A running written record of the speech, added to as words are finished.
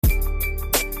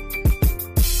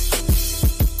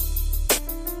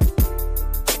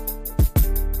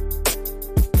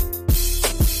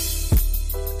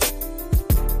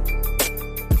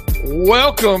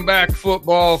Welcome back,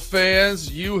 football fans.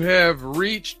 You have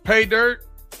reached PayDirt.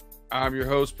 I'm your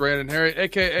host, Brandon Harry,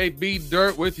 a.k.a.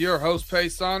 B-Dirt, with your host, Pay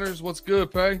Saunders. What's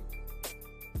good, Pay?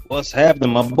 What's happening,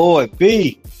 my boy,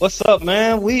 B? What's up,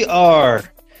 man? We are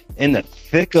in the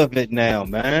thick of it now,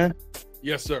 man.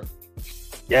 Yes, sir.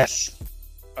 Yes.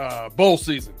 Bowl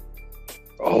season.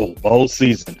 Oh, bowl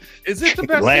season. Is it the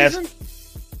best season?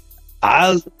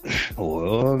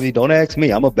 Don't ask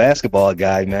me. I'm a basketball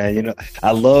guy, man. You know,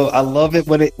 I love it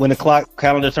when the clock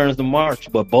calendar turns to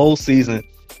March, but bowl season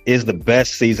is the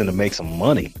best season to make some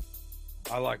money.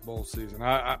 I like bowl season.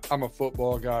 I'm a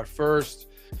football guy first.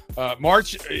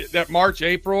 March,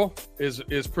 April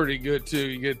is pretty good too.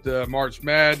 You get the March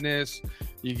Madness.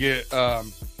 You get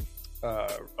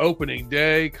opening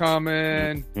day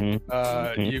coming.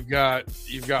 You've got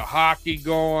hockey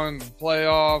going,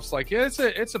 playoffs. Like it's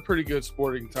a pretty good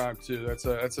sporting time too. That's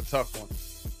a tough one.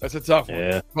 That's a tough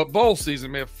one. But bowl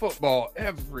season, man, football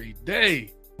every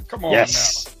day. Come on now.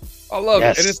 I love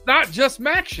it. And it's not just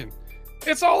Maction.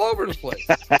 It's all over the place.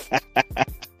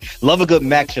 Love a good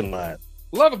Maction line.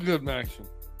 Love a good Maction.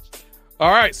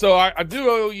 All right, so I do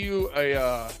owe you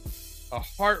a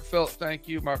heartfelt thank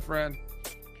you, my friend.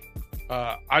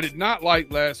 I did not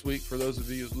like last week, for those of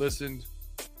you who listened.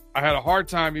 I had a hard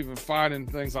time even finding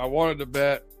things I wanted to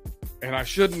bet, and I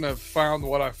shouldn't have found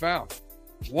what I found.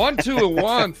 1, 2, and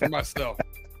 1 for myself.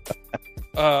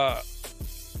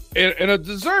 And a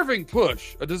deserving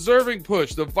push.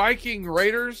 The Viking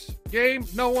Raiders game,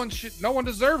 no one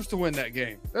deserves to win that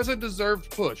game. That's a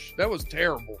deserved push. That was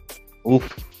terrible.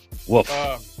 Oof. Woof.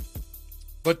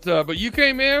 But you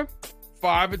came in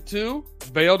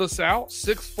 5-2, bailed us out,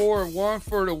 6-4-1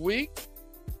 for the week.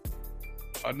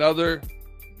 Another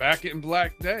back in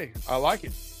black day. I like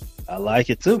it. I like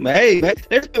it too, man. Hey, man,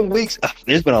 there's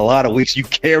been a lot of weeks you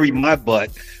carried my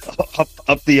butt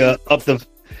up the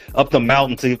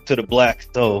mountain to the black.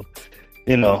 So,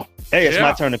 you know, hey, it's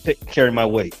my turn to carry my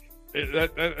weight.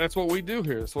 That's what we do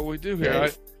here. That's what we do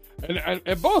here. Yeah.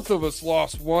 And both of us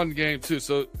lost one game too.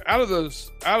 So out of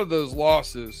those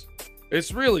losses,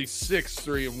 it's really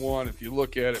 6-3-1 if you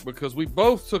look at it, because we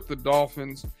both took the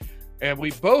Dolphins, and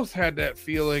we both had that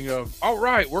feeling of, all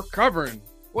right, we're covering.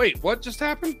 Wait, what just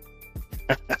happened?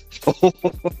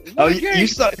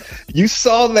 You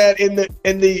saw that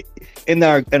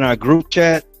in our group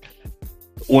chat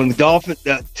when the Dolphins,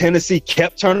 Tennessee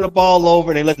kept turning the ball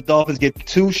over and they let the Dolphins get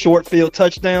 2 short field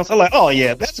touchdowns. I'm like, oh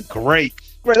yeah, that's great.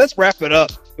 Let's wrap it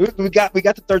up. We got the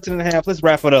 13.5. Let's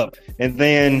wrap it up. And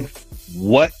then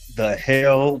what the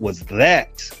hell was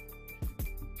that?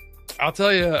 I'll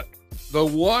tell you, the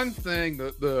one thing,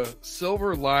 the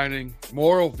silver lining,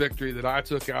 moral victory that I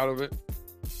took out of it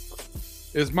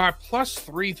is my plus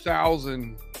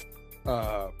 3,000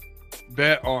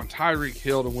 bet on Tyreek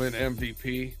Hill to win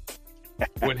MVP.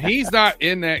 When he's not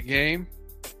in that game,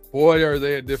 boy, are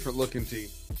they a different looking team.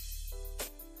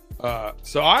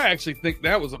 So I actually think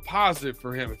that was a positive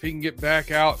for him. If he can get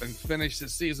back out and finish the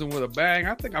season with a bang,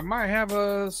 I think I might have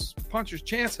a puncher's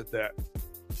chance at that.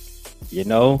 You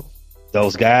know,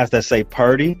 those guys that say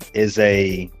Purdy is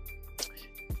a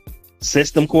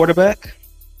system quarterback,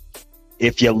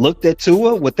 if you looked at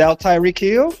Tua without Tyreek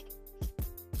Hill,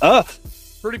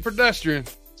 pretty pedestrian.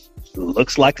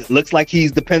 Looks like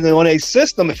he's dependent on a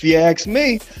system, if you ask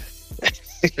me.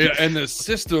 Yeah, and the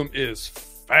system is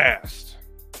fast.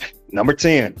 Number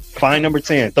 10. Find number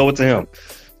 10. Throw it to him.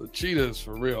 The cheetah's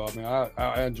for real. I mean,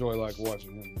 I enjoy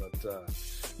watching him. But,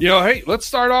 hey, let's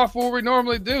start off where we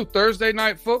normally do. Thursday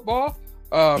night football.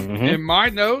 In my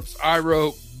notes, I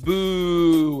wrote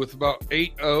boo with about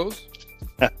 8 O's.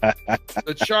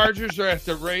 The Chargers are at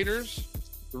the Raiders.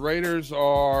 The Raiders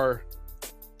are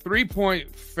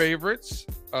 3-point favorites.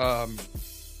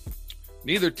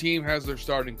 Neither team has their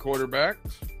starting quarterbacks.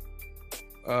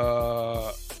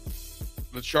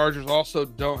 The Chargers also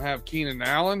don't have Keenan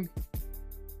Allen.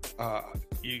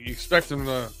 You expect them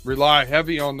to rely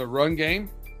heavy on the run game.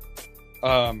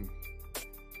 I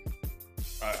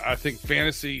think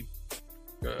fantasy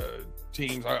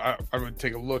teams, I would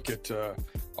take a look at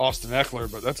Austin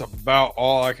Eckler, but that's about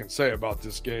all I can say about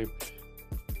this game.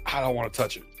 I don't want to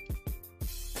touch it.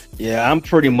 Yeah, I'm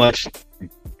pretty much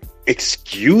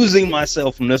excusing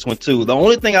myself from this one too. The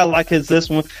only thing I like is this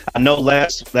one. I know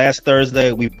last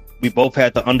Thursday we both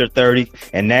had the under 30,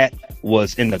 and that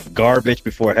was in the garbage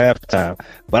before halftime.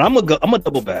 But I'm a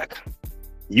double back.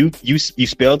 You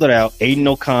spelled it out. Aiden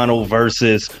O'Connell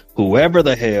versus whoever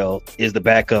the hell is the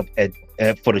backup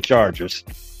for the Chargers.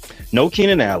 No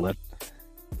Keenan Allen.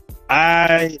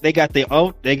 They got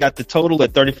the total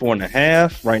at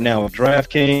 34.5 right now with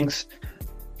DraftKings.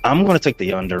 I'm going to take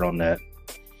the under on that.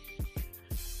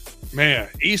 Man,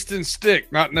 Easton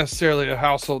Stick, not necessarily a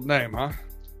household name, huh?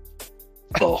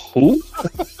 Who?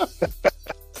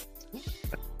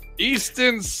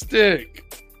 Easton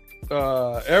Stick,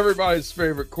 everybody's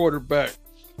favorite quarterback.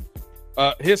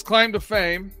 His claim to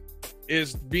fame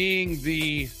is being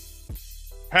the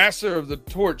passer of the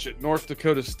torch at North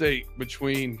Dakota State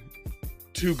between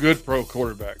two good pro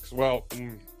quarterbacks. Well,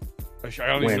 I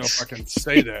don't even know if I can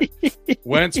say that.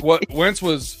 Wentz went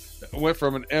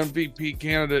from an MVP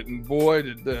candidate, and boy,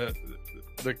 did the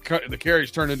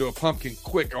carries turned into a pumpkin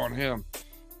quick on him.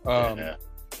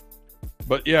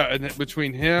 But yeah, and then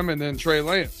between him and then Trey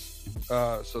Lance,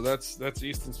 so that's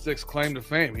Easton Stick's claim to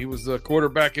fame. He was the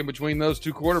quarterback in between those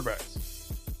two quarterbacks.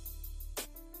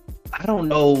 I don't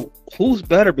know who's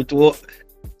better between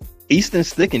Easton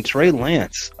Stick and Trey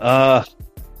Lance.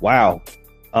 Wow.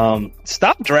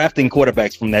 Stop drafting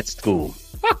quarterbacks from that school.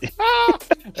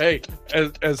 Hey,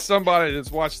 as somebody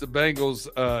that's watched the Bengals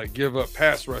give up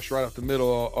pass rush right up the middle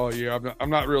all year, I'm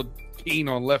not real keen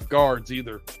on left guards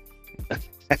either.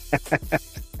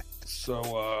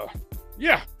 So,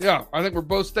 yeah, I think we're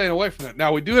both staying away from that.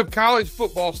 Now, we do have college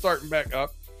football starting back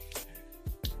up.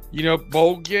 You know,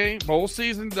 bowl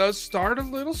season does start a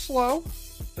little slow.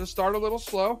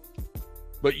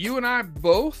 But you and I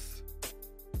both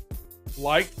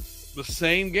like the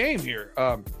same game here.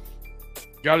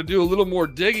 Got to do a little more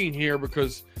digging here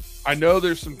because I know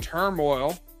there's some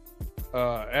turmoil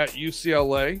at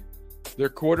UCLA. Their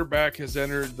quarterback has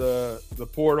entered the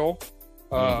portal.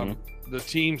 The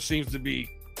team seems to be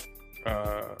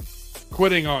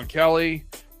quitting on Kelly.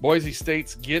 Boise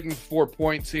State's getting 4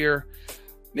 points here.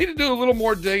 Need to do a little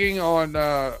more digging on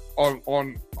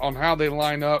how they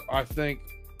line up, I think,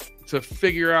 to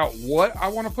figure out what I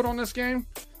want to put on this game.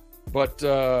 But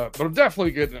I'm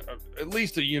definitely getting at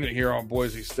least a unit here on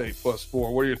Boise State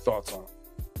 +4. What are your thoughts on it?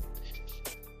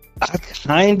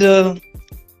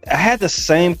 I had the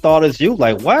same thought as you.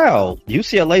 Like, wow,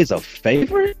 UCLA's a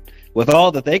favorite with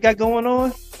all that they got going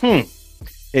on.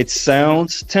 It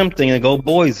sounds tempting to go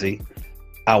Boise.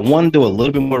 I want to do a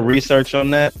little bit more research on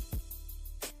that,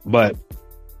 but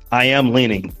I am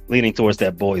leaning towards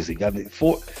that Boise. I mean, a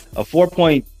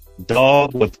 4-point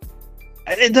dog with.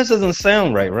 It just doesn't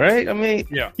sound right? I mean,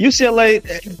 yeah. UCLA,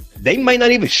 they might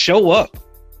not even show up.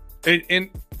 And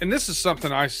this is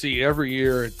something I see every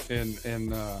year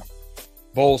in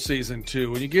bowl season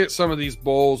too. When you get some of these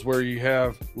bowls where you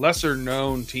have lesser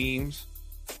known teams,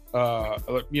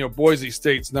 Boise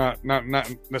State's not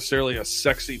necessarily a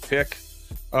sexy pick.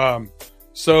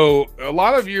 So a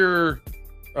lot of your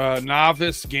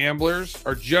novice gamblers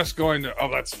are just going to,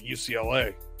 that's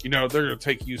UCLA. They're going to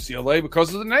take UCLA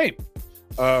because of the name.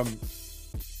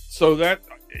 So that,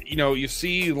 you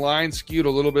see lines skewed a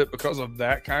little bit because of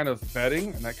that kind of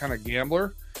betting and that kind of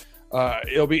gambler.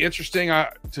 It'll be interesting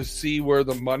to see where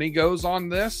the money goes on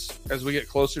this as we get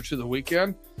closer to the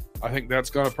weekend. I think that's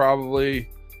going to probably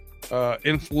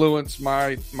influence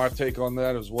my take on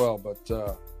that as well.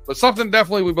 But something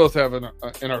definitely we both have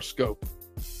in our scope.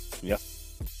 Yeah.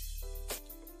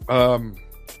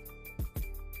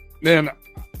 Then,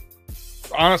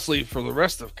 honestly, for the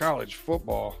rest of college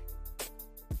football,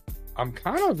 I'm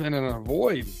kind of in an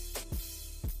avoid.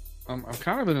 I'm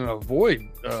kind of in an avoid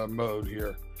mode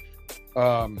here.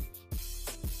 And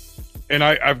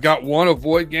I've got one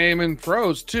avoid game in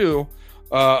pros too.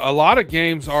 A lot of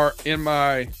games are in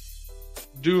my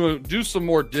do some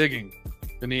more digging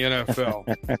in the NFL.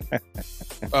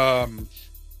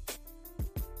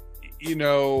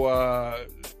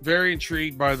 Very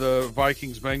intrigued by the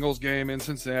Vikings-Bengals game in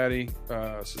Cincinnati.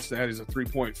 Cincinnati's a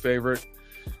 3-point favorite.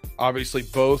 Obviously,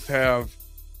 both have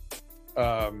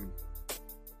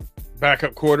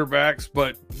backup quarterbacks,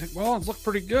 but Nick Mullins looked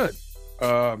pretty good.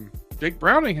 Jake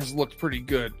Browning has looked pretty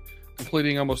good,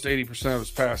 completing almost 80% of his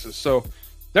passes. So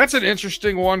that's an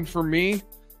interesting one for me.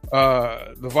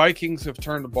 The Vikings have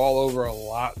turned the ball over a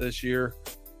lot this year.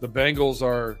 The Bengals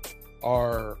are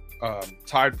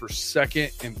tied for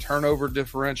second in turnover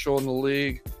differential in the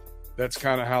league. That's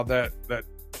kind of how that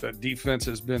defense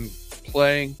has been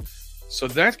playing. So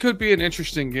that could be an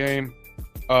interesting game.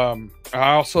 I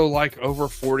also like over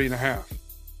 40.5.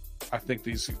 I think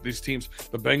these teams,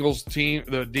 the Bengals team,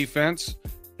 the defense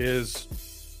is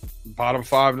bottom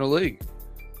 5 in the league.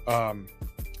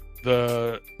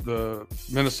 The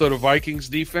Minnesota Vikings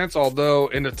defense, although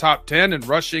in the top 10 in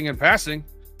rushing and passing,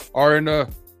 are in the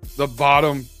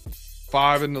bottom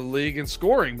 5 in the league in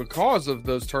scoring because of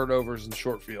those turnovers and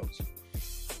short fields.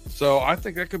 So I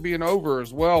think that could be an over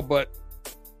as well, but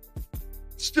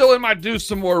still in my do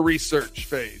some more research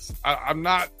phase. I'm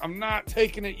not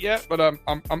taking it yet, but I'm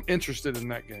interested in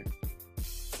that game.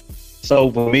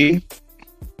 So for me,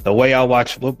 the way I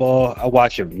watch football, I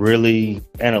watch it really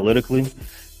analytically.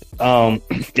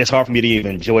 It's hard for me to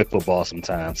even enjoy football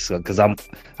sometimes because I'm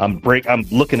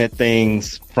looking at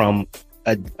things from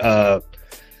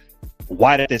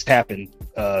why did this happen?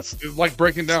 It's like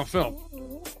breaking down film.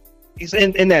 He's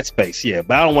in that space, yeah.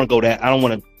 But I don't want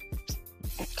to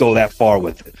go that far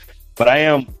with it. But I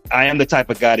am the type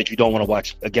of guy that you don't want to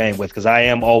watch a game with because I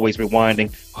am always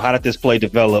rewinding. How did this play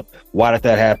develop? Why did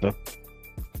that happen?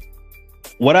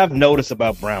 What I've noticed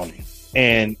about Browning,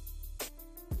 and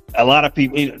a lot of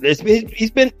people,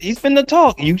 he's been the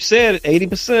talk. You said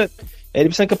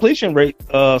 80% completion rate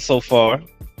so far.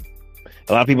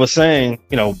 A lot of people are saying,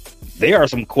 there are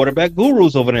some quarterback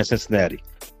gurus over there in Cincinnati.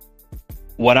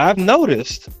 What I've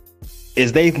noticed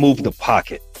is they've moved the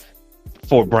pocket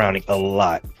for Browning a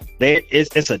lot.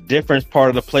 It's a different part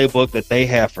of the playbook that they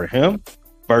have for him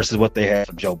versus what they have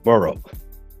for Joe Burrow.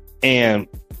 And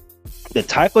the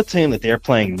type of team that they're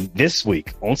playing this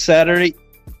week on Saturday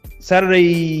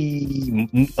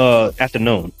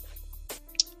afternoon,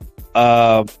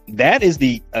 that is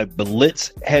the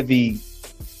blitz heavy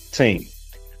team.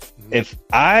 If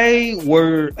I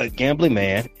were a gambling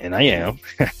man, and I am,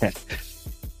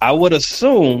 I would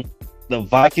assume the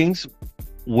Vikings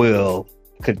will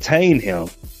contain him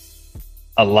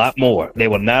a lot more. They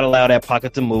will not allow that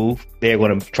pocket to move. They're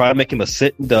going to try to make him a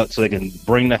sitting duck so they can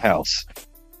bring the house.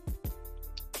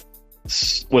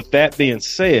 With that being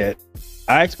said,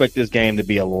 I expect this game to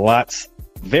be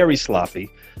very sloppy.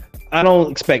 I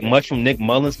don't expect much from Nick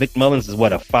Mullins. Nick Mullins is a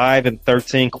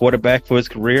 5-13 quarterback for his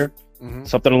career,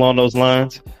 something along those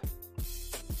lines.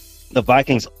 The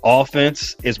Vikings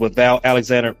offense is without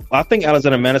Alexander. I think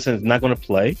Alexander Madison is not going to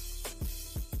play.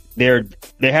 They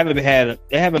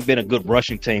haven't been a good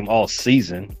rushing team all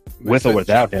season with or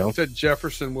without him. Said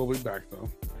Jefferson will be back though.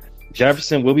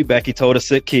 Jefferson will be back. He told a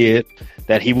sick kid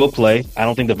that he will play. I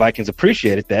don't think the Vikings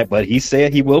appreciated that, but he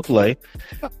said he will play.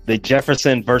 The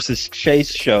Jefferson versus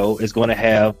Chase show is going to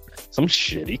have some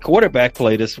shitty quarterback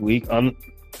play this week. Other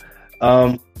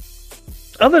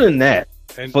than that,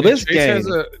 for this game,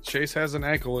 Chase has an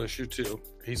ankle issue too.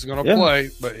 He's going to play,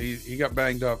 but he got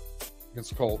banged up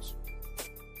against the Colts.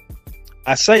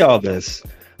 I say all this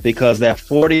because that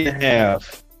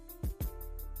 40.5.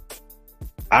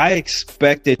 I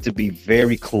expect it to be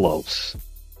very close.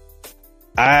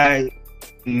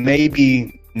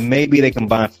 Maybe they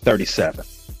combine 37.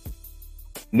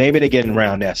 Maybe they're getting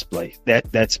around that space.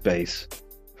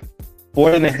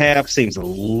 40.5 seems a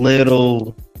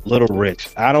little rich.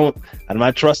 I'm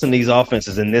not trusting these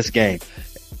offenses in this game.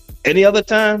 Any other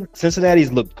time,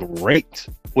 Cincinnati's looked great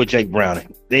with Jake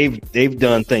Browning. They've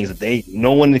done things that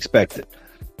no one expected.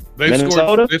 They've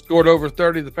scored over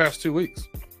 30 the past 2 weeks.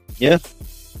 Yeah.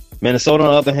 Minnesota, on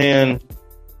the other hand,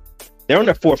 they're on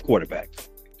their fourth quarterback.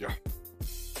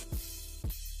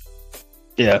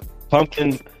 Yeah.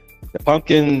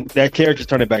 That character's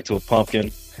turning back to a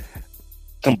pumpkin.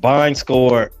 Combined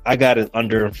score, I got it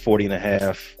under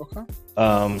 40.5. Okay.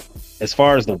 As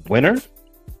far as the winner,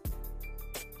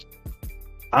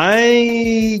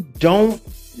 as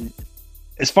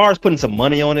far as putting some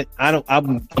money on it, I'm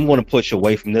going to push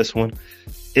away from this one.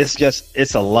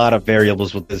 It's a lot of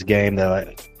variables with this game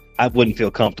that I wouldn't feel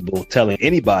comfortable telling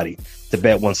anybody to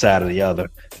bet one side or the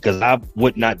other because I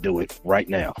would not do it right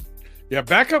now. Yeah,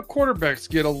 backup quarterbacks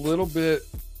get a little bit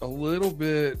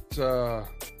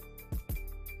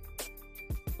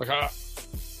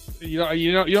you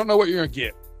don't know what you're gonna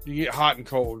get. You get hot and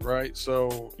cold, right?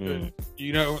 So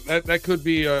that could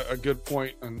be a good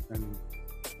point and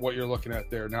what you're looking at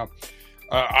there. Now,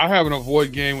 I have an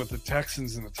avoid game with the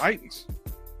Texans and the Titans.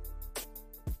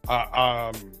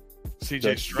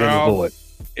 CJ Stroud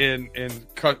in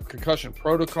concussion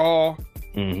protocol.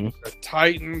 Mm-hmm. The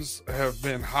Titans have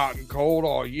been hot and cold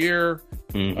all year.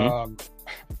 Mm-hmm.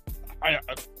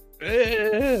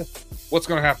 What's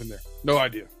going to happen there? No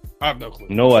idea. I have no clue.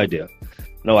 No idea.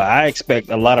 No, I expect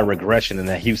a lot of regression in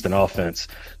that Houston offense.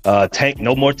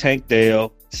 No more Tank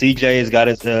Dale. CJ has got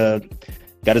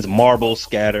his marbles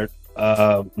scattered.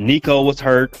 Nico was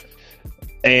hurt,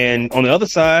 and on the other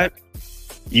side,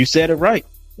 you said it right.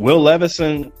 Will Levis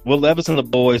and the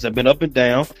boys have been up and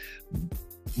down.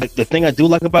 But the thing I do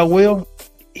like about Will,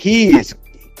 he's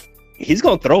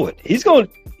gonna throw it. He's gonna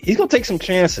take some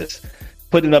chances,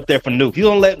 putting it up there for Nuke. He's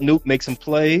gonna let Nuke make some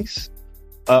plays.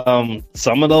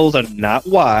 Some of those are not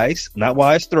wise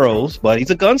throws, but he's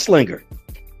a gunslinger.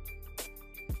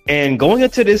 And going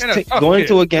into this,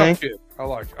 into a game, I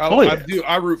like. I do.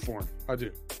 I root for him. I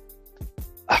do.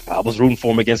 I was rooting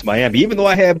for him against Miami, even though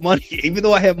I had money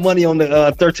on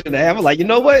the 13.5. I'm like, you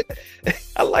know what?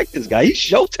 I like this guy. He's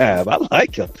Showtime. I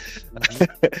like him.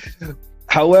 Mm-hmm.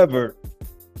 However,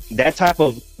 that type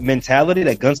of mentality,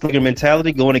 that gunslinger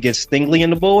mentality, going against Stingley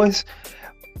and the boys,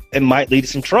 it might lead to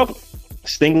some trouble.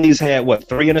 Stingley's had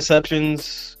 3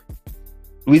 interceptions.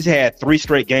 We've had 3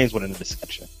 straight games with an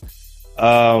interception.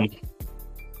 Yeah,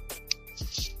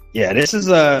 this is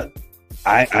I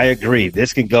agree.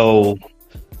 This can go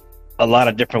a lot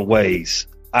of different ways.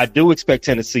 I do expect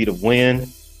Tennessee to win,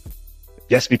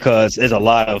 just because there's a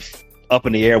lot of up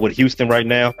in the air with Houston right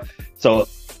now. So,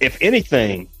 if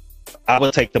anything, I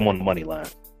would take them on the money line.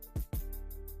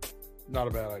 Not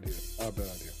a bad idea.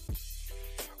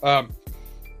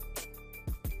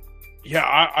 Yeah,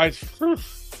 I'm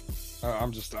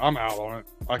out on it.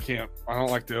 I don't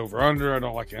like the over under. I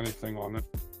don't like anything on it.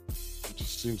 It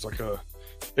just seems like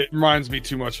it reminds me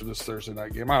too much of this Thursday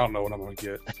night game. I don't know what I'm going to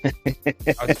get.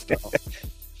 I just don't.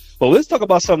 Well, let's talk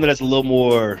about something that's a little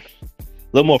more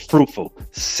fruitful.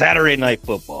 Saturday Night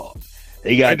Football.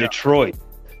 They got Detroit.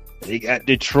 They got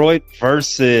Detroit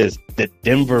versus the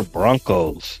Denver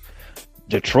Broncos.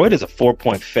 Detroit is a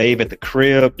 4-point fave at the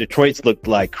crib. Detroit's looked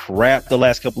like crap the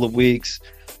last couple of weeks.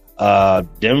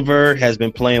 Denver has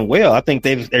been playing well. I think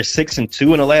they're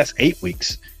 6-2 in the last 8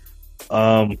 weeks.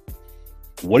 What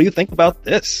do you think about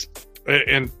this?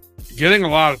 And getting a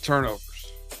lot of turnovers.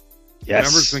 Yes.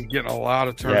 Denver's been getting a lot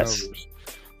of turnovers.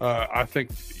 Yes. I think,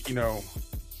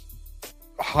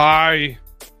 high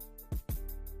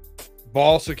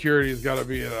ball security has got to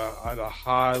be at a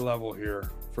high level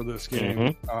here for this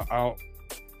game. Mm-hmm.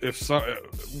 If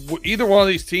either one of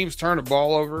these teams turn a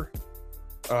ball over,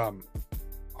 I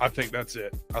think that's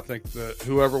it. I think that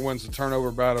whoever wins the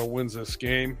turnover battle wins this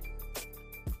game.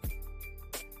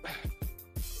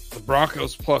 The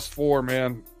Broncos +4,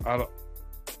 man.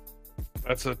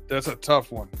 That's a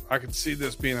tough one. I could see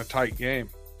this being a tight game.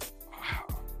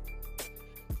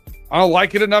 I don't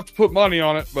like it enough to put money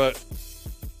on it, but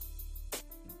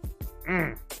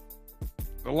the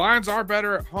Lions are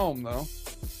better at home, though.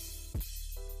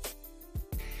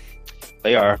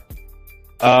 They are.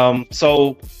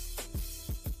 So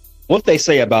what they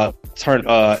say about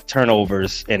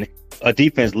turnovers and a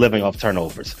defense living off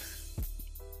turnovers,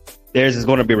 theirs is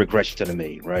going to be regression to the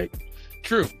mean, right?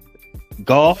 True.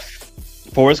 Goff,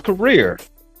 for his career,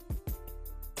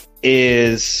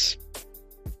 is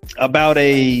about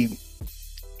a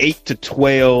 8 to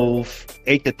 12,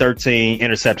 8 to 13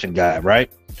 interception guy,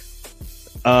 right?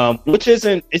 Which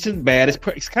isn't bad.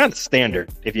 It's kind of standard,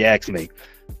 if you ask me.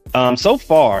 So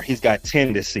far, he's got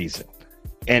 10 this season,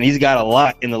 and he's got a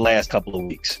lot in the last couple of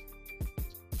weeks.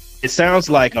 It sounds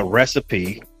like a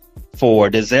recipe for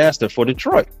disaster for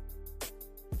Detroit.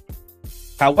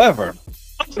 However,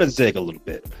 I'm going to zig a little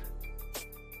bit.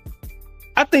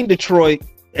 I think Detroit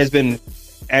has been,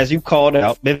 as you called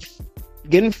out, been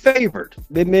getting favored.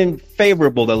 They've been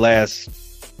favorable the last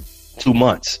 2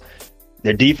 months.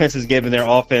 Their defense is giving their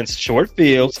offense short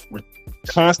fields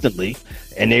constantly,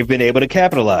 and they've been able to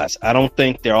capitalize. I don't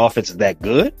think their offense is that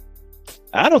good.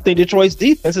 I don't think Detroit's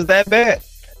defense is that bad.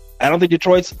 I don't think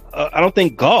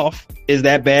Goff is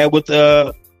that bad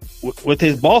with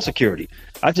his ball security.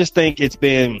 I just think it's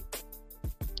been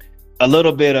a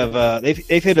little bit of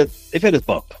they've hit a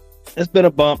bump. It's been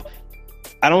a bump.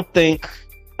 I don't think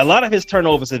a lot of his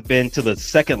turnovers have been to the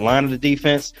second line of the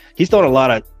defense. He's thrown a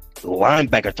lot of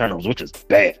linebacker turnovers, which is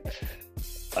bad.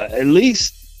 At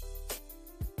least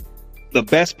the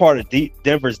best part of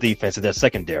Denver's defense is their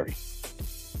secondary.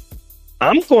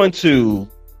 I'm going to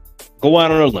go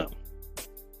out on a limb.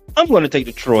 I'm going to take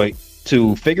Detroit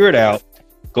to figure it out,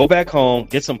 go back home,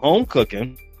 get some home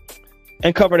cooking,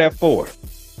 and cover that 4.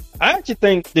 I actually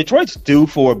think Detroit's due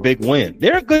for a big win.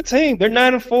 They're a good team. They're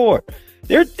 9-4.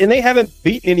 They haven't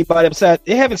beaten anybody upside.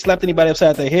 They haven't slapped anybody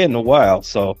upside their head in a while.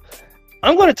 So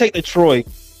I'm going to take Detroit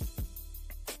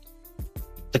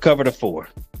to cover the 4.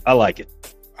 I like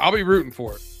it. I'll be rooting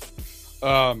for it.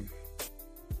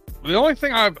 The only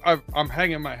thing I'm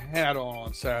hanging my hat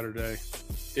on Saturday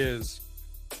is,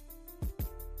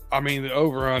 the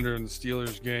over-under in the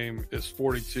Steelers game is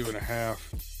 42.5.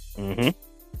 Mm-hmm.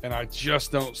 And I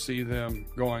just don't see them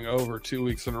going over 2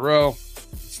 weeks in a row.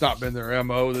 It's not been their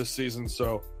MO this season,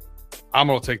 so I'm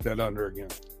going to take that under again.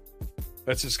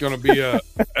 That's just going to be a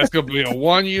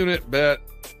 1-unit bet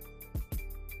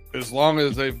as long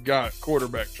as they've got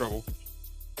quarterback trouble.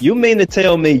 You mean to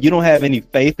tell me you don't have any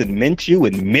faith in Minshew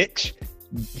and Mitch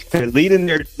leading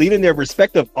their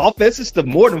respective offenses to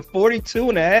more than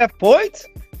 42.5 points?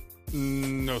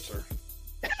 No, sir.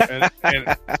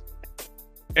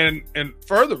 And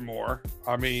furthermore,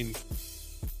 the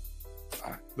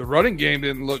running game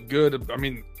didn't look good.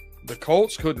 The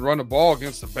Colts couldn't run the ball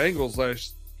against the Bengals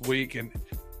last week, and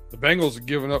the Bengals have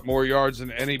given up more yards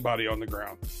than anybody on the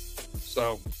ground.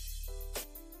 So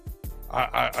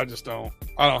I just don't.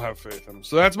 I don't have faith in them.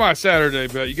 So that's my Saturday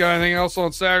bet. You got anything else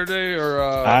on Saturday,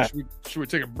 or should we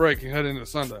take a break and head into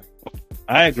Sunday?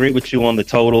 I agree with you on the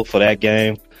total for that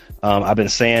game. I've been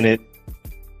saying it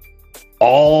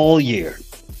all year.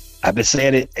 I've been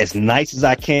saying it as nice as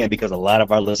I can because a lot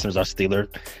of our listeners are Steeler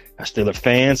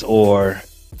fans, or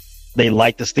they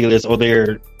like the Steelers, or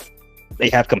they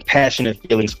have compassionate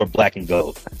feelings for black and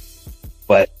gold.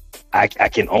 But I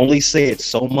can only say it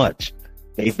so much.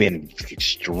 They've been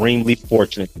extremely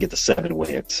fortunate to get the 7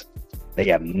 wins. They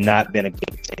have not been a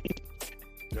good team.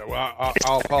 Yeah, well,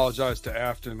 I'll apologize to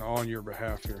Afton on your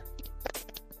behalf here.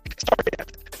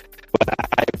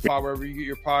 Sorry, Wherever you get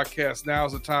your podcast,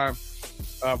 now's the time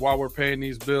while we're paying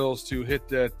these bills to hit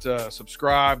that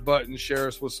subscribe button, share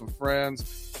us with some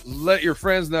friends. Let your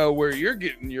friends know where you're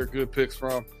getting your good picks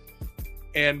from.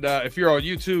 And if you're on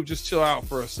YouTube, just chill out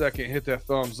for a second, hit that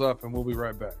thumbs up, and we'll be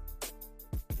right back.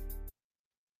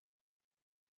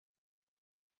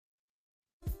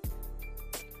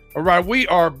 All right, we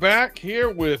are back here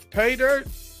with PayDirt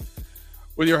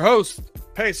with your host,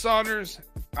 Pay Saunders.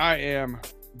 I am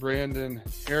Brandon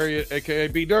Harriet, a.k.a.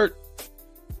 B-Dirt.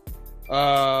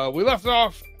 We left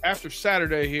off after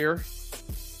Saturday here.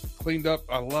 Cleaned up.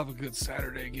 I love a good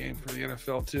Saturday game for the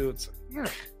NFL, too. It's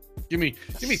give me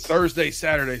Thursday,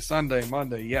 Saturday, Sunday,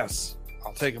 Monday. Yes,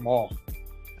 I'll take them all.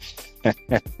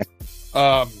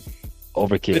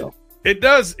 Overkill. It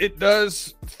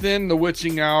does thin the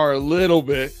witching hour a little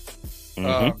bit.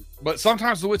 But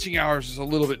sometimes the witching hour is just a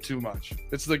little bit too much.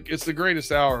 It's the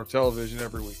greatest hour of television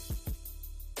every week.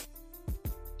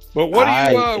 But what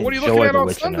are you looking at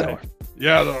on Sunday? Hour.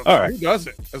 Yeah, all right. Who does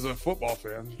it as a football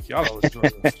fan? Y'all always enjoy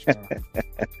this.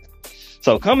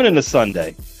 So coming into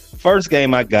Sunday, first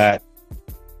game I got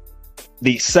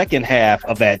the second half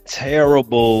of that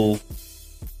terrible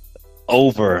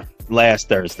over last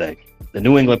Thursday. The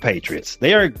New England Patriots.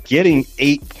 They are getting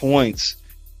 8 points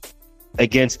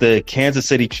against the Kansas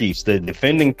City Chiefs, the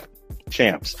defending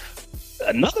champs.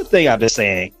 Another thing I've been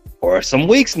saying for some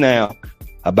weeks now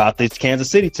about this Kansas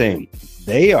City team,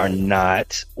 they are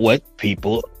not what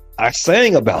people are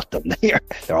saying about them. Their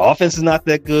offense is not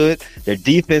that good. Their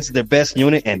defense is their best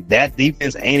unit, and that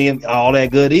defense ain't even all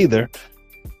that good either.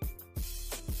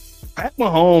 Pat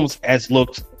Mahomes has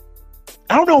looked,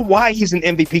 I don't know why he's in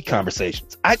MVP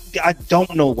conversations. I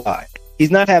don't know why.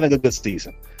 He's not having a good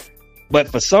season. But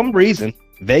for some reason,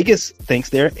 Vegas thinks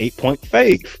they're an 8-point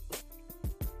fave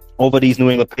over these New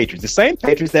England Patriots. The same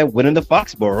Patriots that went into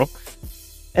Foxborough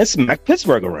and smacked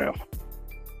Pittsburgh around.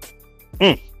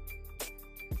 I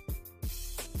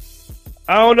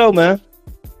don't know, man.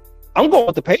 I'm going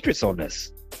with the Patriots on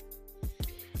this.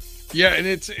 Yeah, and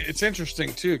it's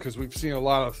interesting, too, because we've seen a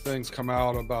lot of things come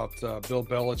out about Bill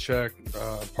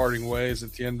Belichick parting ways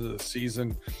at the end of the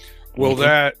season. Will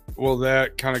that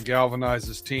kind of galvanize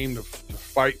his team to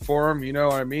fight for him? You know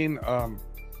what I mean?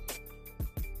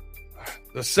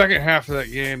 The second half of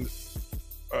that game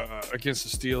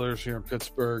against the Steelers here in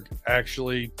Pittsburgh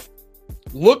actually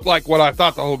looked like what I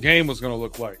thought the whole game was going to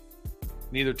look like.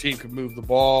 Neither team could move the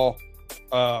ball.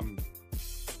 I'm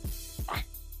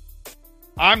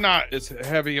not as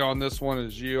heavy on this one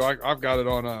as you. I've got it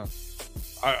on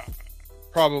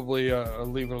probably a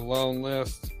leave it alone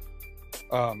list.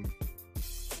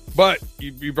 But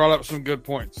you brought up some good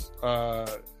points.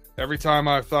 Every time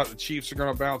I thought the Chiefs are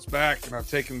going to bounce back and I've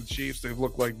taken the Chiefs, they've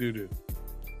looked like doo-doo.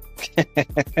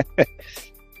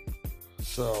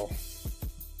 So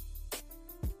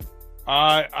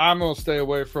I'm going to stay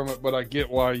away from it, but I get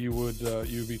why you would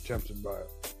you'd be tempted by it.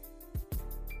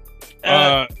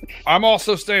 I'm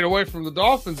also staying away from the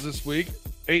Dolphins this week,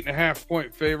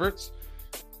 8.5-point favorites.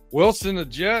 Wilson, the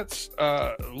Jets,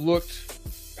 looked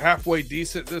halfway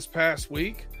decent this past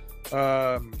week.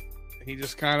 He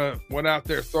just kind of went out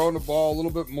there throwing the ball a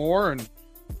little bit more,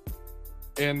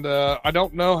 and I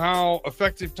don't know how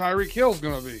effective Tyreek Hill is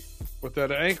going to be with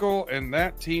that ankle, and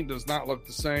that team does not look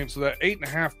the same. So that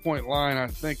 8.5-point line, I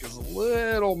think, is a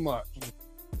little much.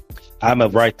 I'm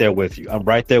right there with you.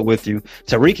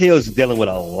 Tyreek Hill is dealing with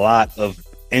a lot of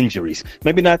injuries.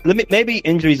 Maybe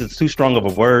injuries is too strong of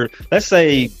a word. Let's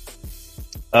say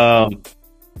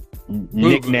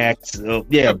knickknacks.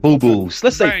 Boo-boos.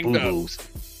 Let's say boo-boos.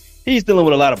 He's dealing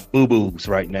with a lot of boo-boos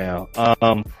right now.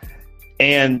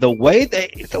 And the way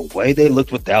they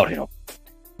looked without him,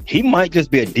 he might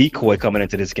just be a decoy coming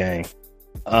into this game.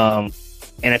 And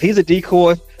if he's a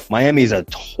decoy, Miami is a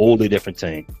totally different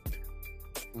team.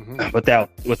 Without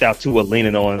Tua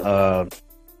leaning on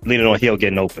Hill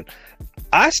getting open.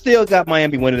 I still got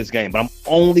Miami winning this game, but I'm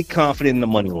only confident in the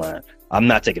money line. I'm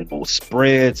not taking both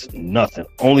spreads, nothing.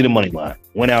 Only the money line.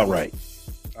 Went outright.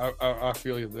 I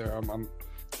feel you there.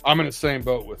 I'm in the same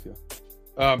boat with you.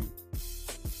 A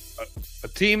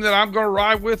team that I'm going to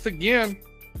ride with again.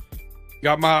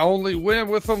 Got my only win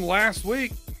with them last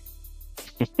week.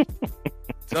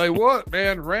 Tell you what,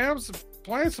 man, Rams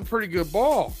playing some pretty good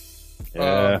ball.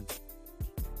 Yeah.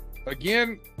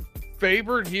 Again,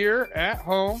 favored here at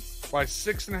home by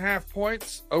 6.5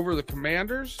 points over the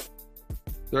Commanders.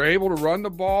 They're able to run the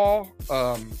ball.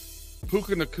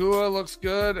 Puka Nacua looks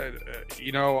good.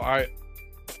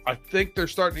 I think they're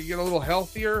starting to get a little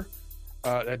healthier.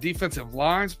 That defensive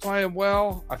line's playing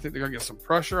well. I think they're going to get some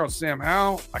pressure on Sam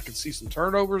Howell. I can see some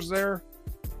turnovers there.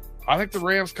 I think the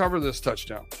Rams cover this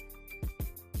touchdown.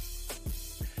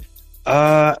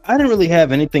 I didn't really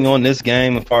have anything on this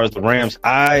game as far as the Rams.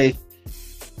 I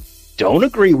don't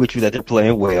agree with you that they're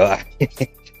playing well.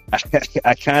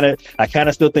 I kind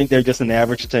of still think they're just an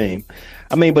average team.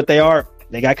 I mean, but they got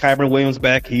Kyron Williams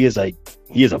back. He is a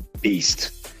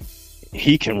beast.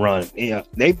 He can run. Yeah,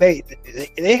 they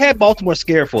had Baltimore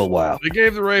scared for a while. They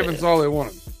gave the Ravens all they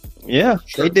wanted. Yeah,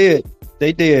 sure.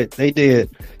 They did.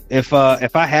 If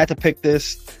I had to pick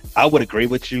this, I would agree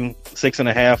with you.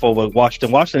 6.5 over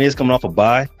Washington. Washington is coming off a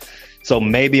bye, so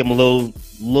maybe I'm a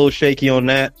little shaky on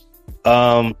that.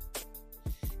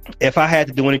 If I had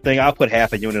to do anything, I'll put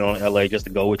half a unit on LA just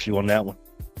to go with you on that one.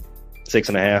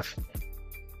 6.5.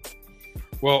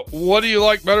 Well, what do you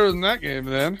like better than that game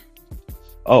then?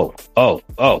 Oh,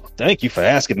 thank you for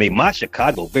asking me. My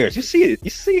Chicago Bears. You see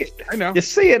it. I know. You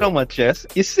see it on my chest.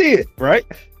 You see it, right?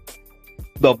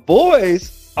 The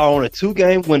boys are on a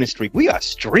 2-game winning streak. We are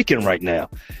streaking right now.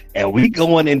 And we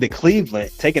going into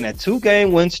Cleveland, taking that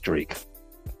 2-game win streak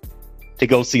to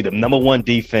go see the number 1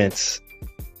 defense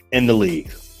in the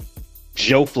league.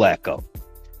 Joe Flacco,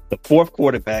 the 4th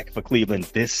quarterback for Cleveland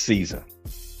this season.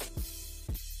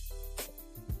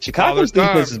 Chicago's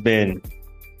defense has been...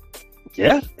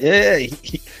 Yeah.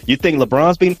 You think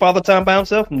LeBron's being father time by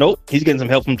himself? Nope. He's getting some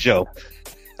help from Joe.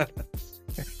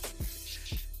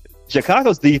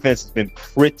 Chicago's defense has been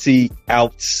pretty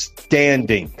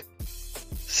outstanding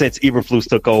since Eberflus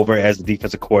took over as the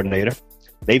defensive coordinator.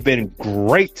 They've been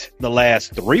great the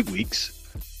last 3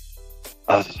 weeks.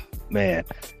 Man,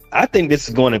 I think this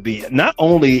is going to be, not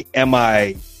only am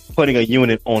I putting a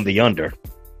unit on the under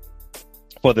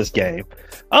for this game,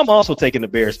 I'm also taking the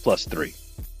Bears +3.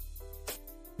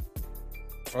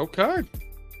 Okay.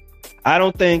 I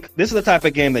don't think this is the type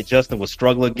of game that Justin was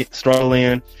struggling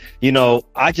in. You know,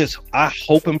 I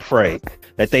hope and pray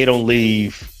that they don't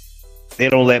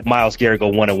let Myles Garrett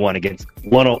go 1-on-1 against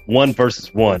 1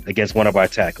 versus 1 against one of our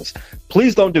tackles.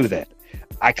 Please don't do that.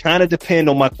 I kind of depend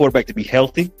on my quarterback to be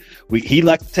healthy.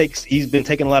 He's been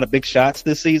taking a lot of big shots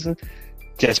this season.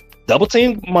 Just double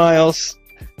team Myles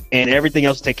and everything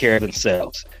else take care of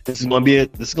themselves. This is going to be a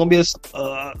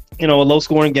low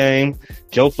scoring game.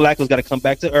 Joe Flacco's got to come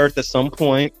back to earth at some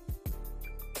point.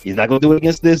 He's not going to do it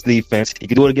against this defense. He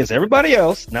can do it against everybody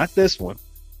else, not this one.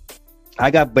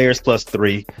 I got Bears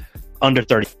 +3, under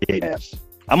 38.5.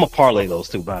 I'm going to parlay those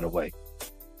two, by the way.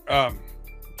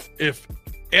 If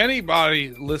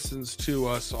anybody listens to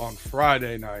us on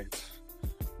Friday night,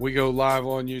 we go live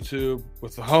on YouTube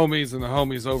with the homies and the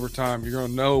homies overtime. You're going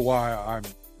to know why I'm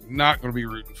not going to be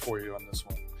rooting for you on this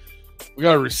one. We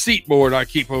got a receipt board I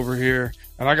keep over here,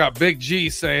 and I got Big G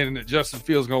saying that Justin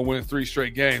Fields going to win 3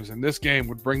 straight games, and this game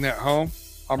would bring that home.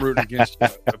 I'm rooting against you.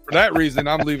 But for that reason,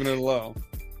 I'm leaving it alone.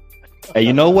 Hey,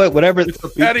 you know what? It's a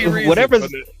petty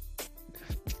reason.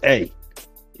 Hey,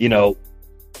 you know,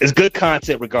 it's good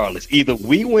content regardless. Either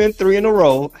we win 3 in a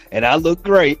row and I look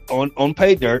great on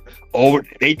PayDirt, or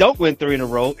they don't win 3 in a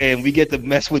row and we get to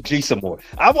mess with G some more.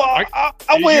 I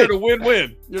win. You're the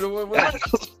win-win. You're the win-win.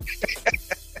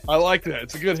 I like that.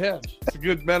 It's a good hedge. It's a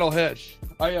good mental hedge.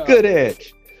 Good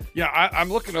hedge. Yeah,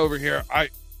 I'm looking over here.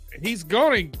 He's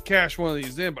going to cash one of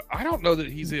these in, but I don't know that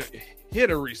he's hit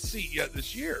a receipt yet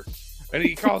this year. And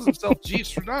he calls himself G.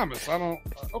 Stradamus.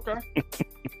 Okay.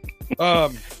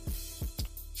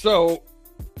 So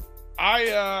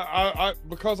I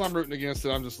because I'm rooting against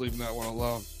it, I'm just leaving that one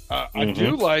alone. I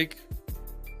do like.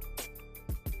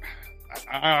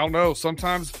 I don't know.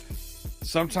 Sometimes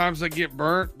I get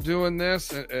burnt doing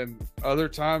this, and other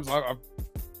times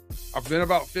I've been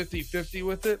about 50-50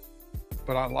 with it.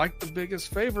 But I like the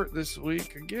biggest favorite this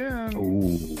week again.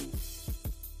 Ooh.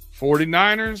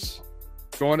 49ers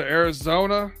going to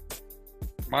Arizona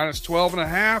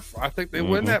 -12.5. I think they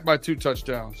win that by 2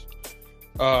 touchdowns.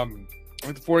 I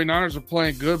think the 49ers are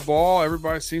playing good ball.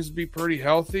 Everybody seems to be pretty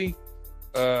healthy.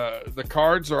 The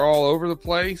cards are all over the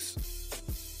place.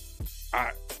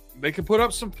 They can put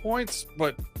up some points,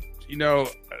 but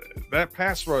that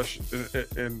pass rush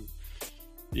and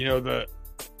the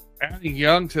adding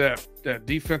Young to that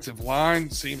defensive line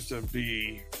seems to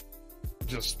be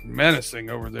just menacing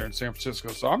over there in San Francisco.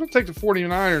 So I'm going to take the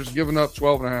 49ers giving up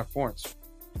 12.5 points.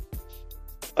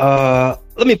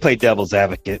 Let me play devil's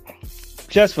advocate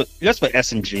just for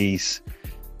S&Gs.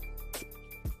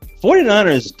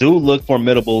 49ers do look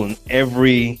formidable in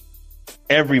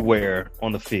everywhere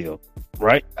on the field,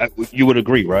 right? You would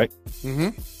agree, right? Mm-hmm.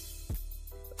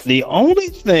 The only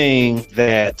thing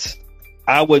that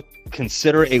I would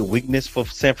consider a weakness for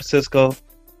San Francisco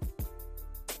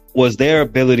was their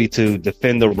ability to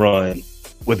defend the run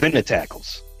within the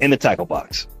tackles, in the tackle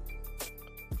box.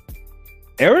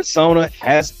 Arizona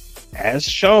has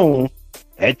shown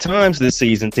at times this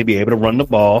season to be able to run the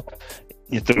ball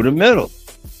through the middle.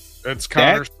 It's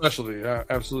Connor's specialty. Yeah,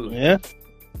 absolutely. Yeah.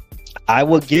 I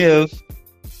will give,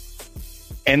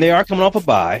 and they are coming off a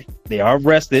bye. They are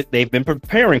rested. They've been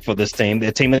preparing for this team,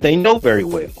 the team that they know very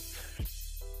well.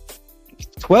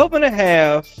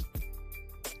 12.5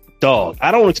 dog.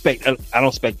 I don't expect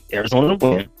Arizona to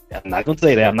win. I'm not going to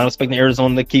say that. I'm not expecting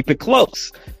Arizona to keep it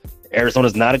close.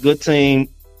 Arizona's not a good team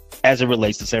as it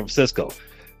relates to San Francisco.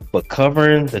 But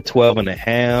covering the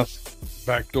 12.5.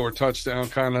 Backdoor touchdown,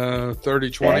 kind of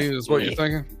 30-20 is what you're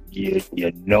thinking?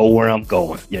 You know where I'm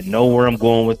going. You know where I'm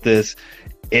going with this.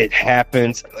 It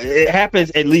happens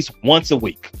at least once a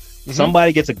week. Mm-hmm.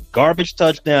 Somebody gets a garbage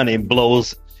touchdown and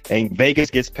blows, and Vegas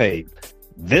gets paid.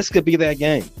 This could be that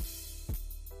game.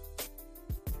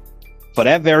 For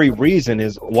that very reason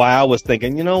is why I was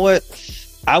thinking, you know what?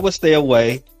 I would stay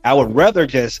away. I would rather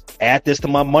just add this to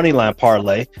my money line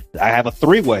parlay. I have a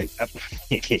 3-way.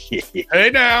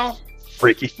 Hey now.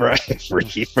 Freaky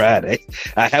Friday.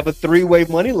 I have a 3-way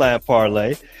money line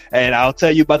parlay, and I'll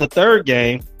tell you about the third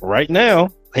game right now.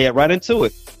 Head right into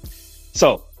it.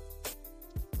 So,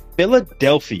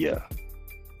 Philadelphia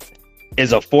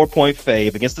is a 4-point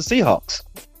fave against the Seahawks.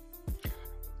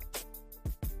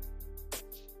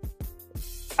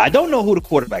 I don't know who the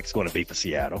quarterback is going to be for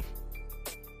Seattle.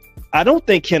 I don't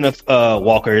think Kenneth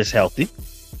Walker is healthy.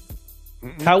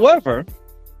 Mm-mm. However,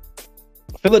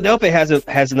 Philadelphia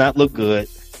has not looked good.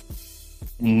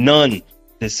 None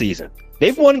this season.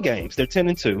 They've won games. They're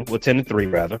 10-2, well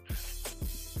 10-3 rather,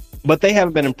 but they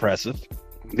haven't been impressive.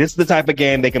 This is the type of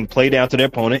game they can play down to their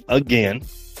opponent again.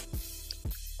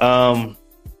 So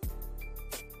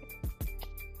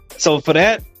for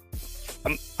that,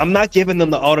 I'm not giving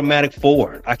them the automatic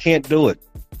 4. I can't do it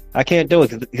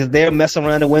because they're messing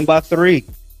around and win by 3.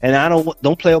 And I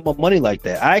don't play with my money like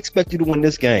that. I expect you to win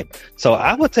this game. So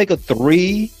I would take a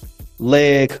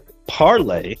 3-leg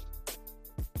parlay.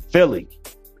 Philly,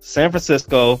 San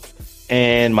Francisco,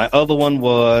 and my other one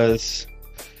was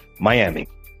Miami.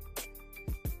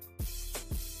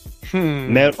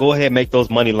 Go ahead and make those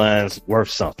money lines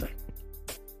worth something.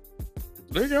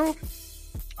 There you go.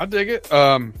 I dig it.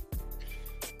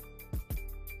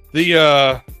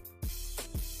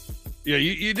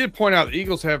 You did point out the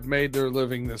Eagles have made their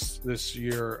living this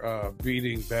year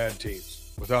beating bad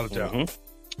teams, without a doubt.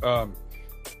 Mm-hmm.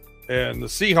 And the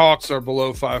Seahawks are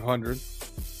below 500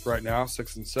 right now,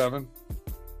 6-7.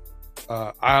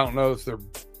 I don't know if they're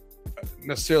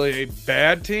necessarily a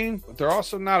bad team, but they're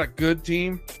also not a good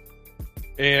team.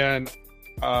 And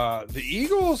the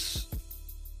Eagles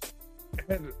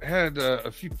had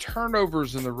a few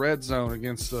turnovers in the red zone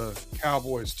against the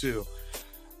Cowboys too.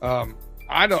 I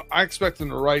expect them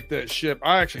to right that ship.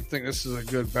 I actually think this is a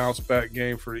good bounce back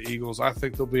game for the Eagles. I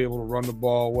think they'll be able to run the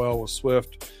ball well with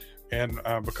Swift. And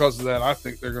because of that, I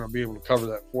think they're going to be able to cover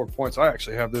that 4 points. I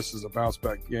actually have this as a bounce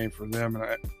back game for them.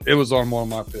 And it was on one of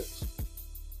my picks.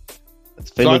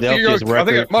 Philadelphia's record. I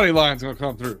think that money line's going to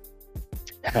come through.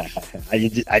 I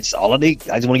just want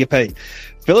to get paid.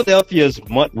 Philadelphia's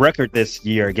record this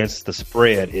year against the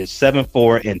spread is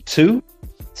 7-4-2.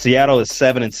 Seattle is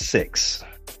 7-6.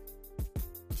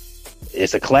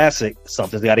 It's a classic.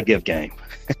 Something's got to give game.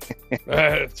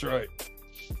 That's right.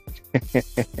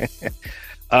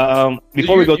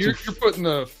 Before we go you're putting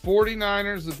the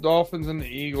 49ers, the Dolphins, and the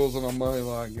Eagles on a money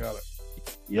line. Got it.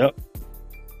 Yep.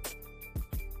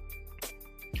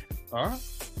 All right.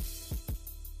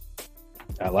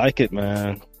 I like it,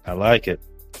 man. I like it.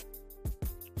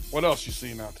 What else you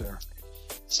seen out there?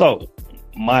 So,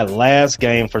 my last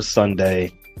game for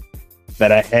Sunday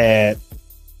that I had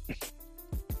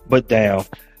put down.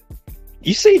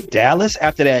 You see Dallas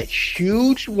after that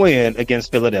huge win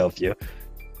against Philadelphia,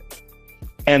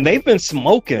 and they've been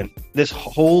smoking this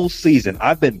whole season.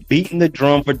 I've been beating the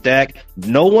drum for Dak.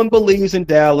 No one believes in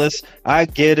Dallas. I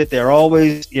get it. You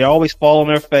always fall on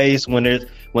their face when the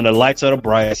lights are the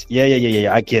brightest.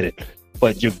 Yeah. I get it.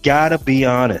 But you gotta be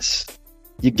honest.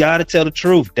 You gotta tell the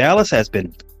truth. Dallas has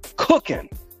been cooking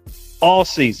all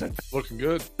season. Looking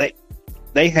good.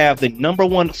 They have the number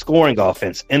 1 scoring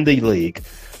offense in the league.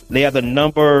 They have the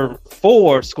number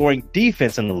 4 scoring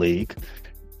defense in the league.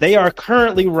 They are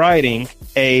currently 2,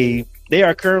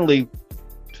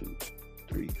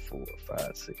 3, 4,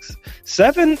 5, 6,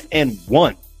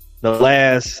 7-1 the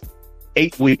last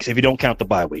 8 weeks, if you don't count the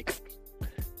bye week.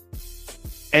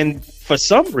 And for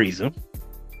some reason,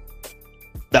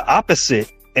 the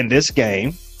opposite in this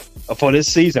game, for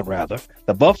this season rather,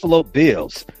 the Buffalo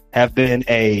Bills have been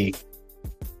a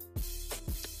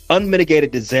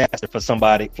unmitigated disaster for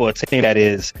a team that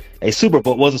is a Super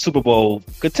Bowl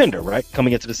contender, right?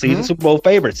 Coming into the season, Super Bowl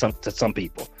favorite to some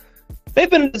people. They've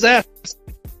been a disaster.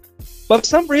 But for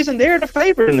some reason, they're the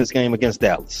favorite in this game against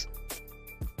Dallas.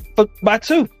 But by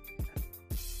 2.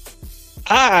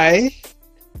 I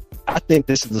think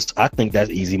that's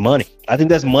easy money. I think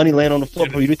that's money laying on the floor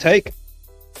for you to take.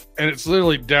 And it's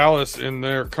literally Dallas in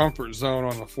their comfort zone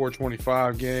on the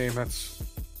 425 game. That's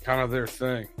kind of their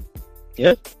thing.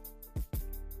 Yeah.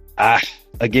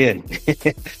 Again,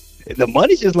 the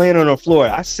money's just laying on the floor.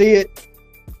 I see it.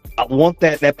 I want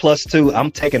that +2. I'm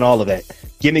taking all of that.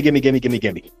 Gimme.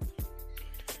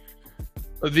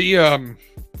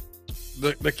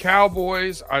 The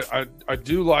Cowboys, I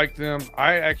do like them.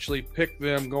 I actually picked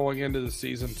them going into the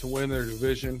season to win their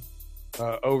division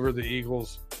over the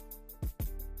Eagles.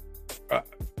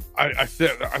 I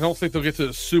don't think they'll get to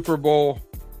the Super Bowl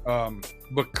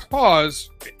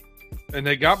because, and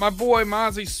they got my boy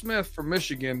Mozzie Smith from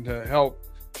Michigan to help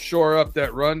shore up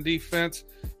that run defense.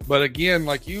 But again,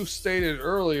 like you stated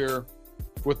earlier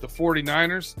with the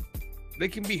 49ers, they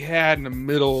can be had in the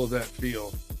middle of that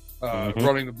field,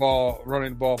 running the ball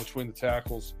between the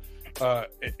tackles.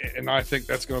 And I think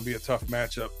that's going to be a tough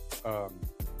matchup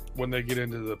when they get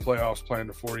into the playoffs playing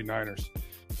the 49ers.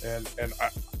 And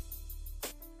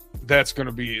that's going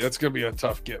to be a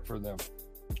tough get for them.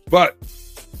 But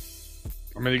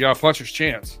I mean, you got a puncher's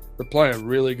chance. They're playing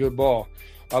really good ball.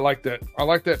 I like that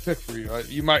pick for you.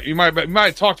 You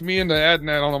might talk me into adding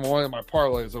that on one of my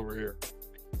parlays over here.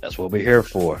 That's what we're here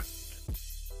for.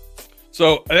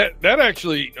 So that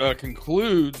actually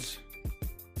concludes,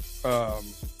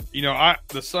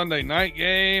 the Sunday night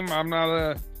game. I'm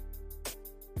not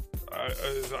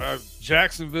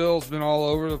Jacksonville's been all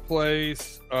over the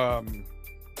place.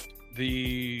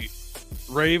 The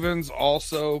Ravens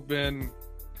also been.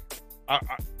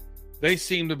 They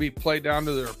seem to be played down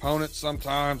to their opponents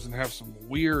sometimes and have some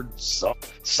weird.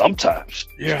 Sometimes,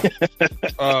 yeah,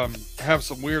 have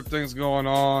some weird things going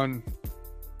on.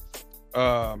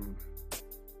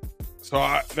 So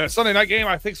that Sunday night game,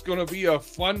 I think, is going to be a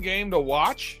fun game to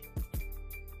watch.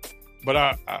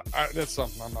 But that's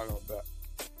something I'm not going to bet.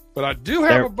 But I do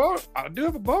have a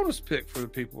bonus pick for the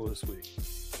people this week.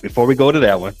 Before we go to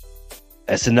that one,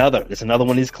 it's another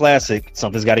one of these classic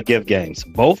something's got to give games.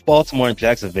 Both Baltimore and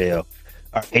Jacksonville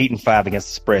are 8-5 against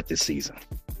the spread this season.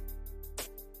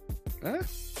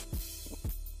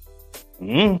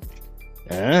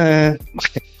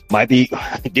 Might be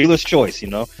dealer's choice,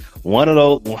 One of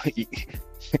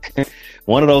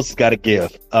those has got to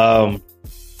give. I've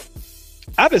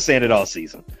been saying it all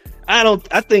season.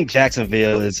 I think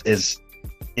Jacksonville is it's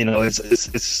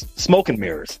smoke and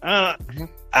mirrors.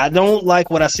 I don't like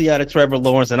what I see out of Trevor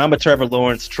Lawrence, and I'm a Trevor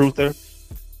Lawrence truther.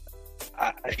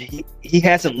 He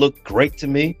hasn't looked great to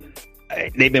me.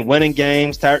 They've been winning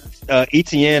games.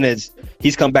 ETN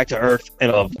he's come back to earth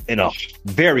in a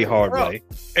very hard way.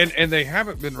 And they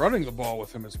haven't been running the ball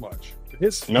with him as much.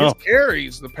 His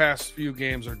carries the past few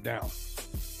games are down.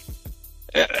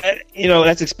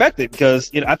 That's expected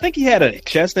because I think he had a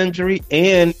chest injury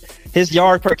and his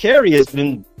yard per carry has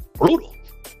been brutal.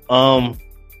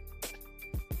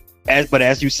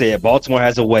 As you said, Baltimore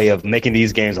has a way of making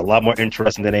these games a lot more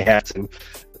interesting than they have to.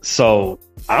 So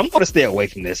I'm going to stay away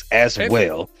from this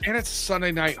well. And it's a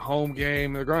Sunday night home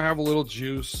game. They're going to have a little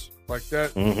juice like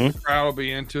that. The crowd will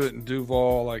be into it in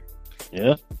Duval.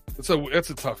 It's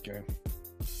a tough game.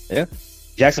 Yeah.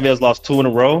 Jacksonville's lost 2 in a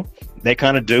row. They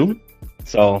kind of do.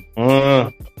 So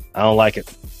I don't like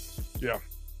it. Yeah.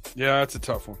 Yeah, it's a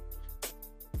tough one.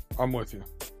 I'm with you.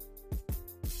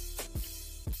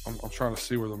 I'm trying to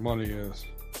see where the money is.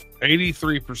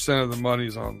 83% of the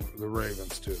money's on the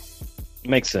Ravens, too.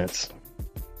 Makes sense.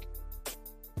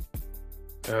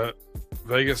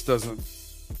 Vegas doesn't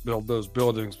build those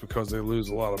buildings because they lose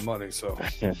a lot of money. So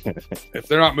if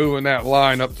they're not moving that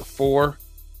line up to 4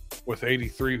 with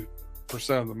 83%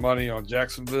 of the money on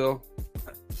Jacksonville,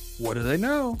 what do they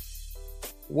know?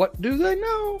 What do they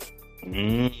know?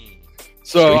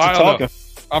 So I don't know.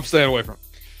 I'm staying away from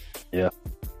it. Yeah.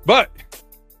 But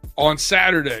on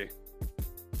Saturday,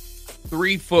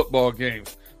 3 football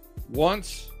games.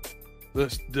 Once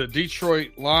the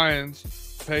Detroit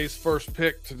Lions, Pay's first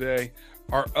pick today,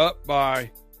 are up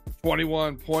by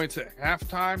 21 points at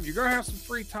halftime, you're going to have some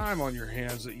free time on your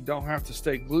hands that you don't have to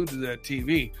stay glued to that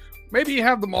TV. Maybe you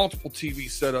have the multiple TV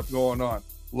setup going on.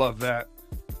 Love that.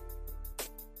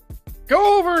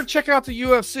 Go over and check out the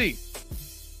UFC.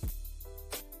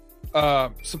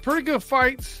 Some pretty good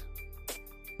fights.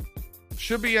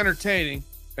 Should be entertaining.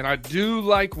 And I do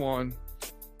like one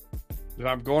that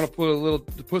I'm going to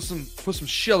put some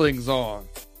shillings on.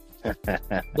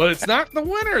 But it's not the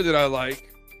winner that I like.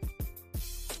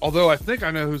 Although I think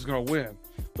I know who's going to win.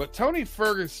 But Tony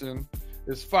Ferguson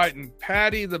is fighting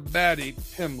Paddy the Baddy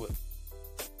Pimblett.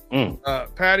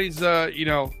 Paddy's,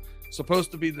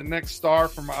 supposed to be the next star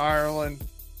from Ireland.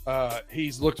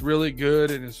 He's looked really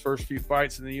good in his first few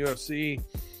fights in the UFC.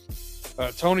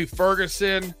 Tony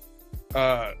Ferguson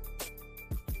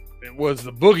it was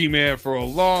the boogeyman for a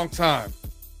long time.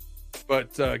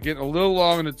 But getting a little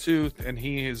long in the tooth, and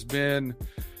he has been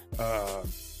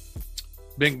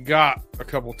got a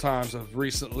couple times of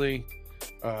recently.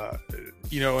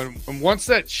 And once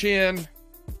that chin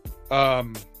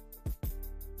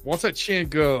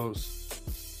goes,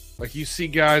 like you see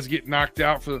guys get knocked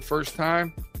out for the first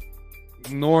time,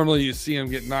 normally you see him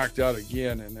get knocked out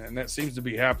again, and that seems to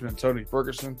be happening to Tony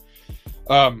Ferguson.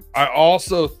 I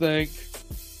also think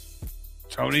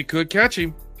Tony could catch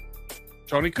him.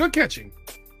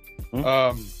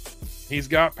 He's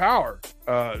got power.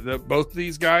 Both of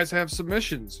these guys have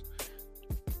submissions.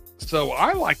 So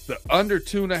I like the under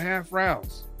 2.5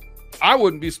 rounds. I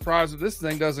wouldn't be surprised if this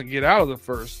thing doesn't get out of the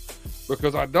first,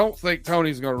 because I don't think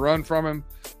Tony's going to run from him.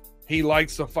 He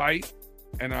likes to fight,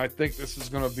 and I think this is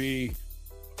going to be,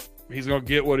 he's going to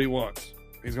get what he wants.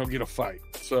 He's going to get a fight.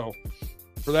 So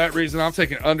for that reason, I'm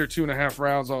taking under 2.5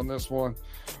 rounds on this one,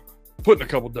 putting a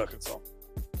couple ducats on.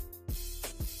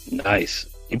 Nice.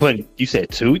 You said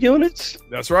 2 units?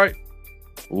 That's right.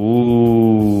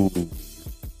 Ooh.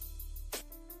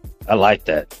 I like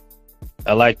that.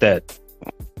 All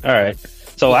right.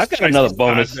 So I've got another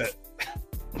bonus.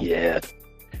 Yeah.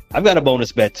 I've got a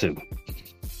bonus bet too.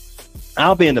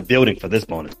 I'll be in the building for this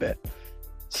bonus bet.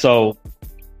 So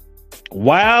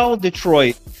while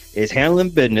Detroit is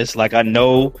handling business, like I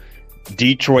know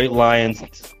Detroit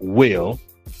Lions will,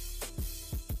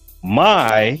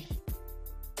 my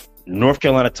North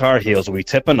Carolina Tar Heels will be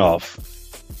tipping off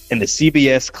in the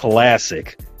CBS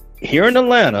Classic here in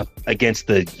Atlanta against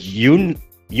the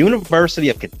University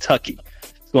of Kentucky.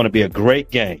 It's going to be a great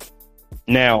game.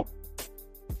 Now,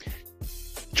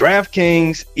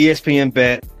 DraftKings, ESPN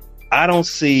Bet, I don't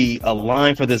see a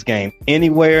line for this game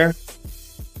anywhere.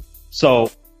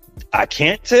 So I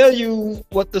can't tell you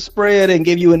what the spread and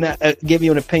give you an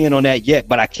opinion on that yet,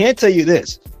 but I can tell you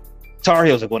this. Tar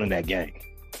Heels are winning that game.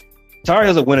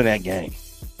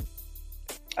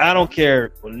 I don't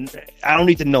care. I don't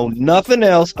need to know nothing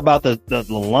else about the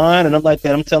line and nothing like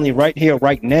that. I'm telling you right here,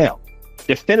 right now,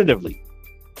 definitively,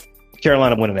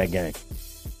 Carolina winning that game.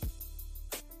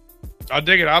 I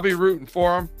dig it. I'll be rooting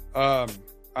for them.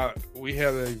 We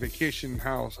had a vacation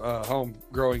house home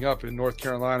growing up in North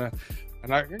Carolina,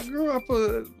 and I grew up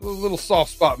a little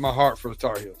soft spot in my heart for the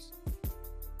Tar Heels.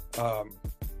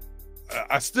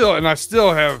 I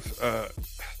still have.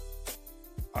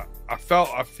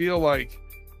 I feel like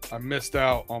I missed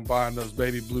out on buying those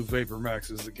baby blue Vapor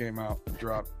Maxes that came out and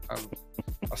dropped.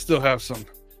 I still have some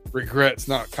regrets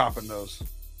not copping those.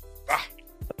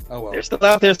 Oh well. They're still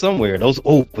out there somewhere.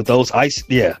 With those ice,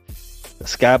 yeah. The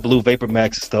sky blue Vapor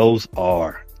Maxes,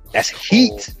 that's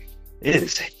heat. It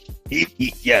is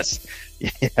heat. Yes. Yeah,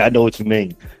 I know what you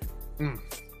mean.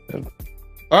 All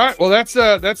right. Well, that's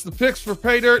the picks for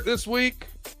PayDirt this week.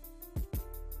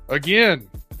 Again,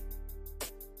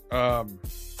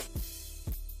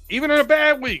 even in a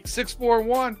bad week,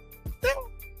 6-4-1.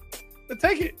 We'll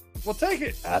take it.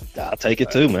 I'll take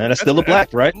it too, man. That's still a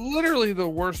black, right? Literally the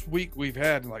worst week we've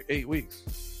had in like 8 weeks.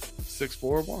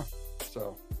 6-4-1.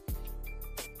 So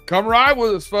come ride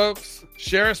with us, folks.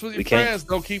 Share us with your friends.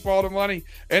 Don't keep all the money.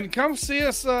 And come see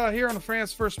us here on the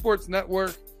Fans First Sports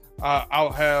Network.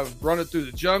 I'll have Run It Through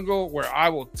the Jungle, where I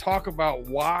will talk about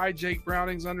why Jake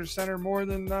Browning's under center more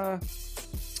than our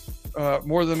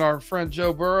friend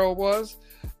Joe Burrow was.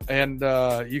 And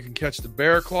you can catch the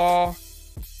Bear Claw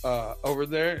over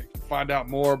there. Find out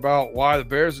more about why the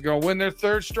Bears are going to win their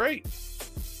 3rd straight.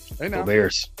 Hey, now. Go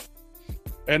Bears.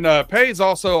 And Pay's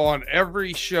also on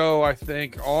every show, I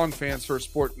think, on Fans First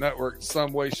Sport Network in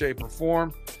some way, shape, or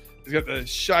form. He's got the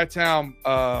Chi-Town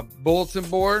bulletin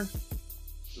board.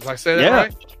 Did I say that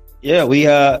right? Yeah,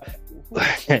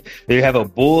 they have a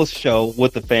Bulls show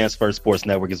with the Fans First Sports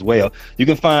Network as well. You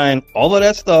can find all of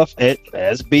that stuff at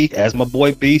as my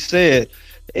boy B said,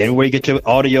 anywhere you get your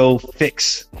audio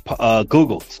fix.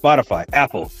 Google, Spotify,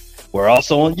 Apple. We're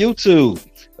also on YouTube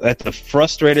at the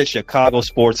Frustrated Chicago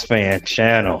Sports Fan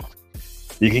channel.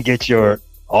 You can get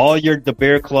the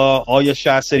Bear Claw, all your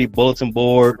Shot City bulletin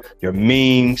board, your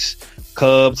memes,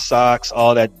 Cubs, Sox,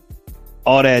 all that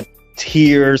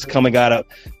tears coming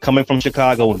from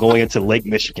Chicago and going into Lake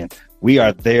Michigan. We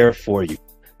are there for you.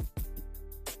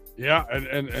 Yeah,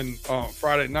 and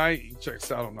Friday night, you check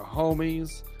us out on the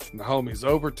Homies. And the Homies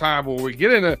Overtime, where we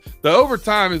get into the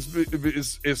overtime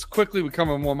is quickly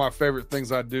becoming one of my favorite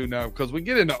things I do now, because we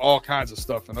get into all kinds of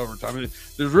stuff in overtime. I mean,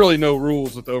 there's really no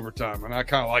rules with overtime, and I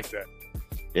kind of like that.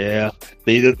 Yeah,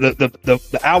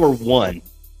 the hour one,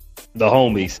 the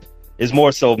Homies, is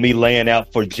more so me laying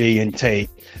out for G and Tate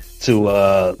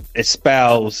to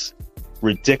espouse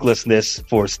ridiculousness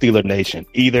for Steeler Nation.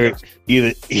 Either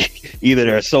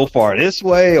they're so far this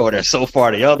way or they're so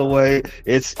far the other way.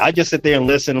 I just sit there and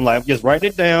listen and like just write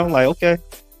it down. Like, okay,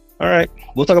 all right,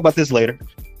 we'll talk about this later.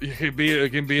 It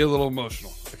can be a little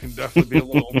emotional. It can definitely be a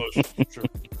little emotional. Sure.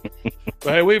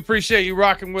 But hey, we appreciate you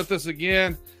rocking with us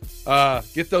again.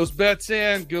 Get those bets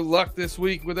in. Good luck this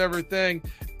week with everything,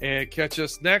 and catch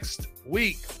us next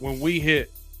week when we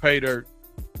hit PayDirt.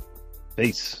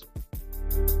 Peace.